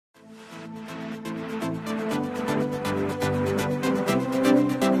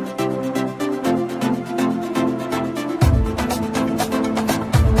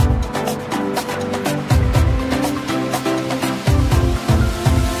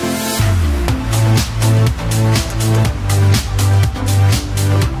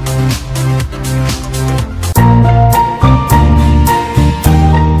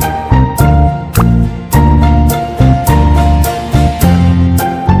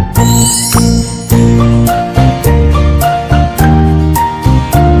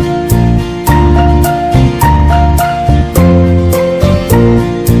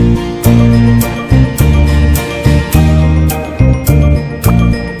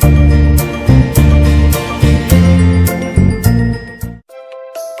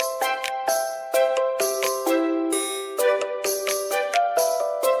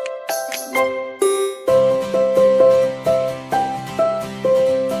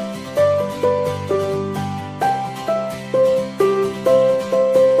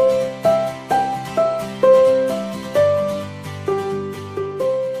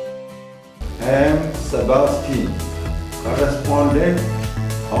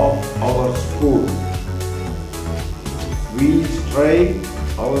of our school. We strive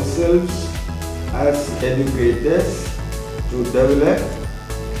ourselves as educators to develop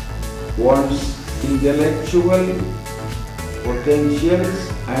one's intellectual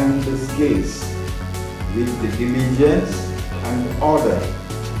potentials and skills with diligence and order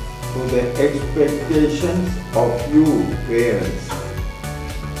to the expectations of you parents.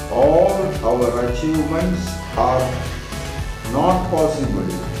 All our achievements are not possible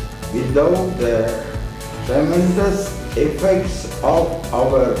without the tremendous effects of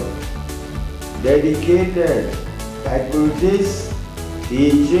our dedicated faculties,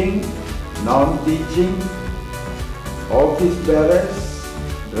 teaching, non-teaching, office bearers,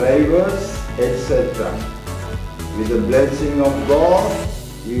 drivers, etc. With the blessing of God,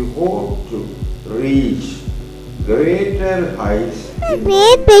 we hope to reach greater heights.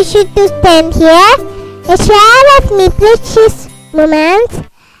 Great pleasure to stand here and share with me precious moments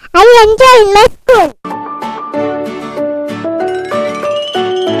I enjoy in my school.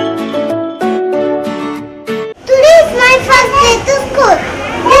 Today is my first day to school.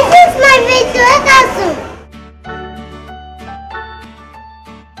 This is my way to a classroom.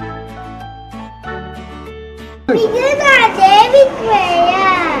 Begin our day with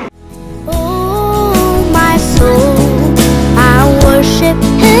prayer. Oh, my soul, I worship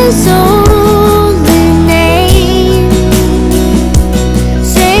His holy name.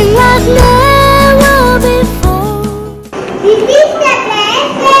 Sing like never before. This is the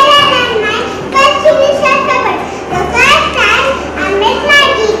place where I learned my first English alphabet. The first time I met my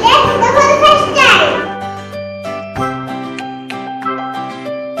teacher for the first time.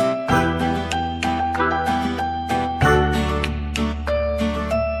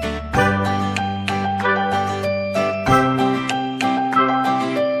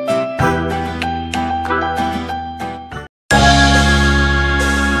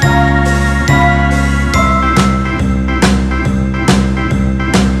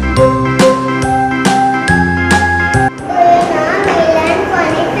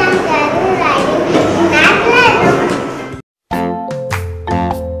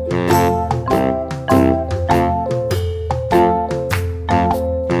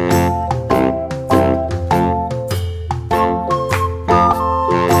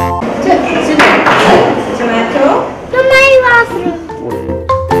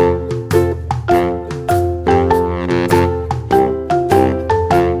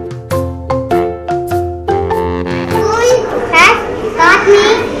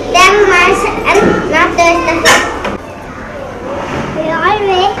 We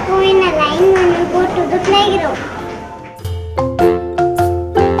always go in a line when we go to the playground.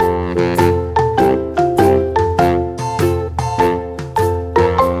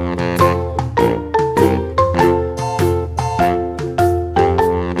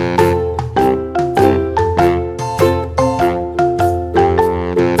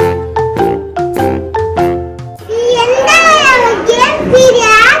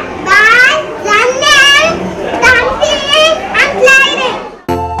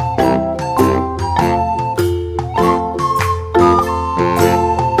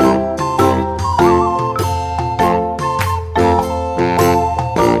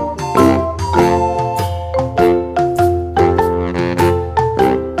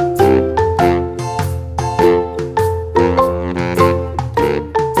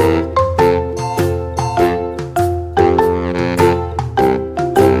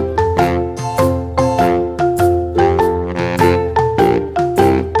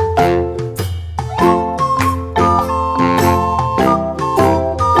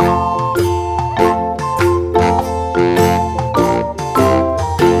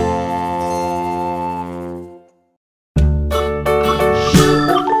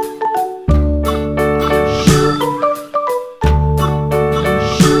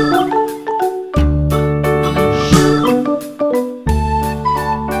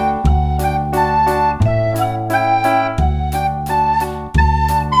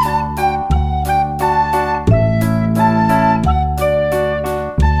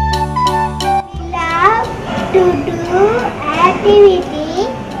 To do activity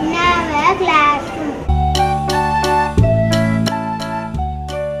in our classroom.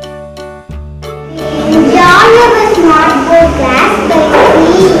 We enjoy our smart board class by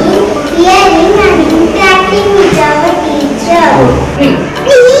seeing, hearing and interacting with our teacher.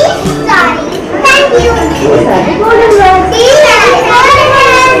 Please, sorry, thank you.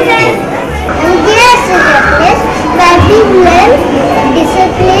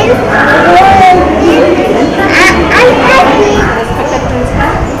 Discipline,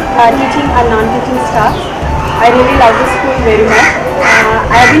 teaching and non-teaching staff. I really love this school very much.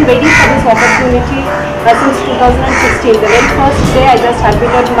 I have I've been waiting for this opportunity since 2016. The very first day I just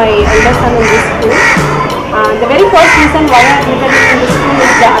admitted my elder son in this school. The very first reason why I admitted him in this school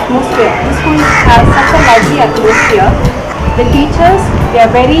is the atmosphere. This school has such a lively atmosphere. The teachers, they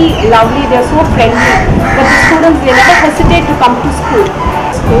are very lovely, they are so friendly. But the students, they never hesitate to come to school.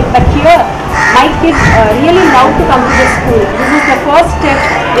 But here, my kids really love to come to the school. This is the first step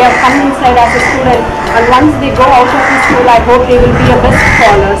they have come inside as a student. And once they go out of the school, I hope they will be a best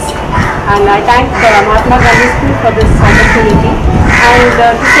scholars. And I thank Mahatma Gandhi School for this opportunity. And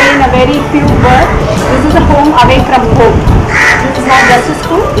to say in a very few words, this is a home away from home. This is not just a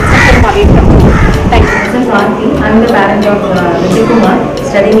school, it's a home away from home. Thank you. This is Aarti. I am the parent of Kumar,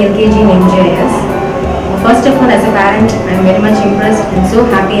 studying LKG in MJS. First of all, as a parent, I am very much impressed and so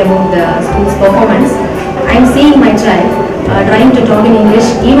happy about the school's performance. I am seeing my child trying to talk in English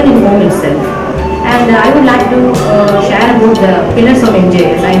even in home itself. And I would like to share about the pillars of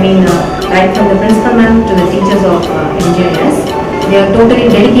MJS. I mean, right from the principal ma'am to the teachers of MJS. They are totally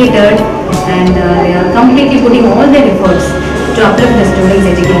dedicated and they are completely putting all their efforts to uplift the students'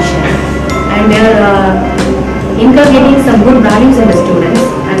 education. And they are inculcating some good values in the students.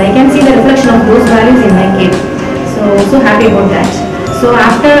 And I can see the reflection of those values in my kid. So happy about that. So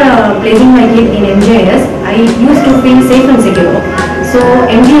after placing my kid in MJS, I used to feel safe and secure. So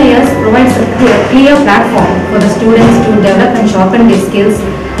MJS provides a clear platform for the students to develop and sharpen their skills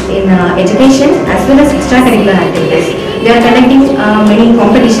in education as well as extracurricular activities. They are conducting many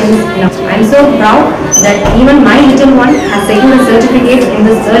competitions. I am so proud that even my little one has taken a certificate in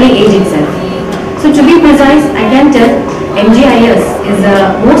this early age itself. So to be precise, I can tell MJIS is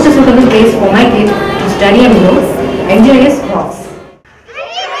the most suitable place for my kid to study and grow. MJIS rocks.